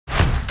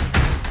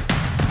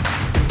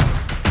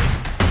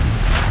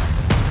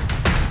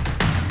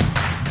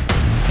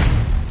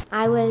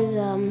I was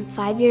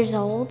 5 years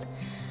old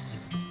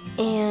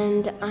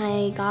and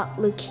I got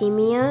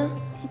leukemia.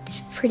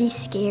 It's pretty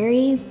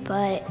scary,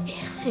 but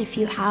if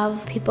you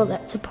have people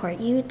that support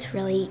you, it's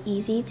really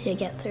easy to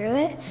get through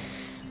it.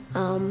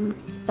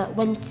 But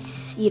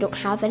once you don't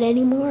have it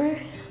anymore,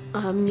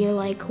 you're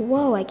like,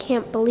 whoa, I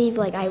can't believe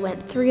like I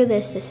went through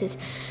this. This is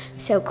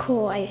so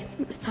cool. I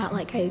thought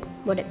like I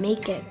wouldn't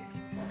make it.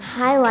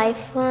 Hi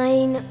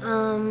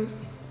Lifeline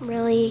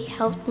really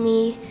helped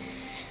me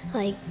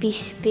like be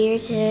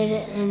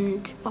spirited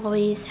and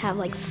always have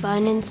like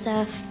fun and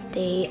stuff.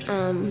 They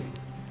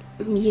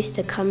used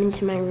to come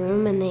into my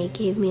room and they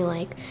gave me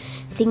like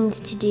things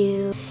to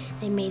do.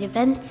 They made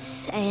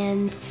events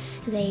and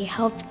they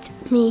helped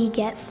me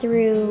get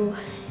through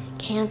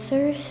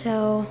cancer,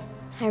 so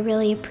I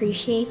really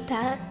appreciate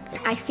that.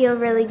 I feel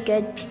really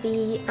good to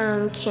be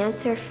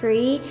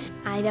cancer-free.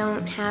 I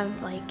don't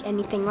have like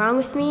anything wrong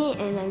with me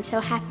and I'm so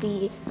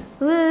happy.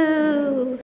 Woo!